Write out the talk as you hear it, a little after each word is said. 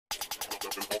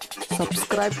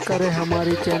Subscribe करें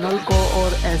हमारी channel को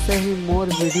और ऐसे ही मोर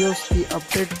वीडियोस की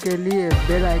अपडेट के लिए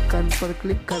बेल आइकन पर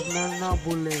क्लिक करना ना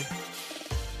भूलें।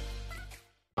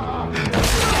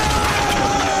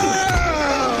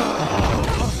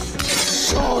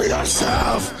 Show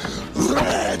yourself,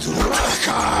 Red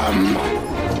Rackham!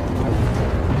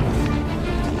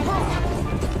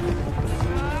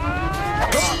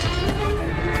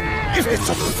 If it's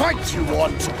a fight you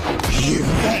want, you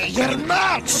bet your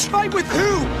match! Fight with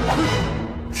who?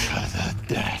 To the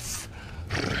death,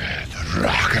 Red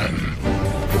Rackham!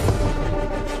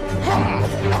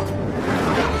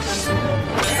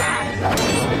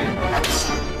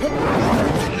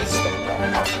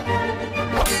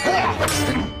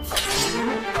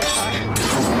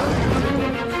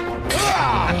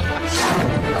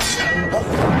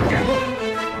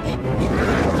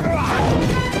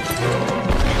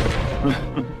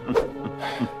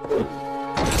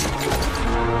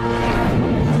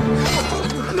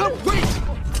 No, wait!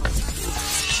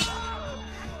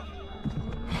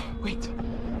 Wait,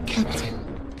 Captain.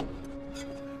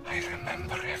 I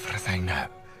remember everything now.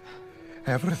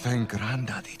 Everything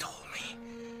Granddaddy told me.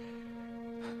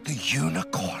 The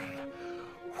unicorn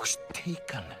was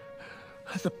taken.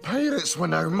 The pirates were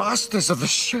now masters of the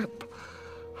ship.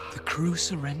 The crew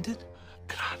surrendered?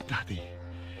 Granddaddy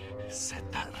said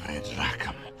that Red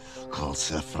Rackham called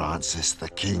Sir Francis the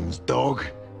King's dog.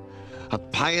 A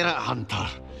pirate hunter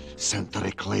sent to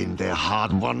reclaim their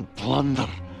hard-won plunder.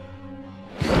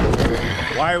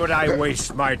 Why would I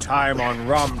waste my time on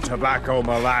rum, tobacco,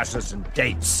 molasses, and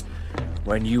dates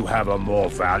when you have a more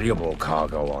valuable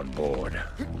cargo on board?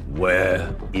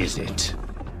 Where is it?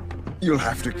 You'll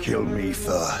have to kill me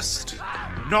first.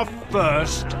 Not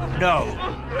first, no.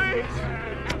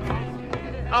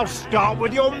 I'll start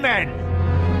with your men.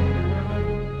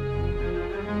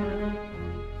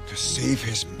 To save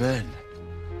his men,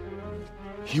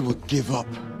 he would give up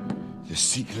the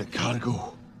secret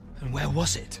cargo. And where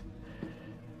was it?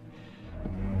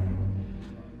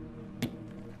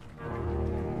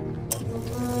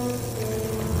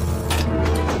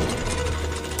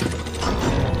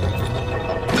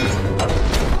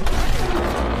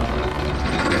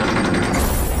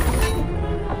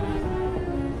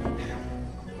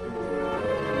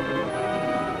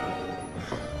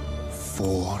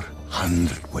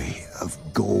 $400 weight of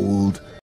gold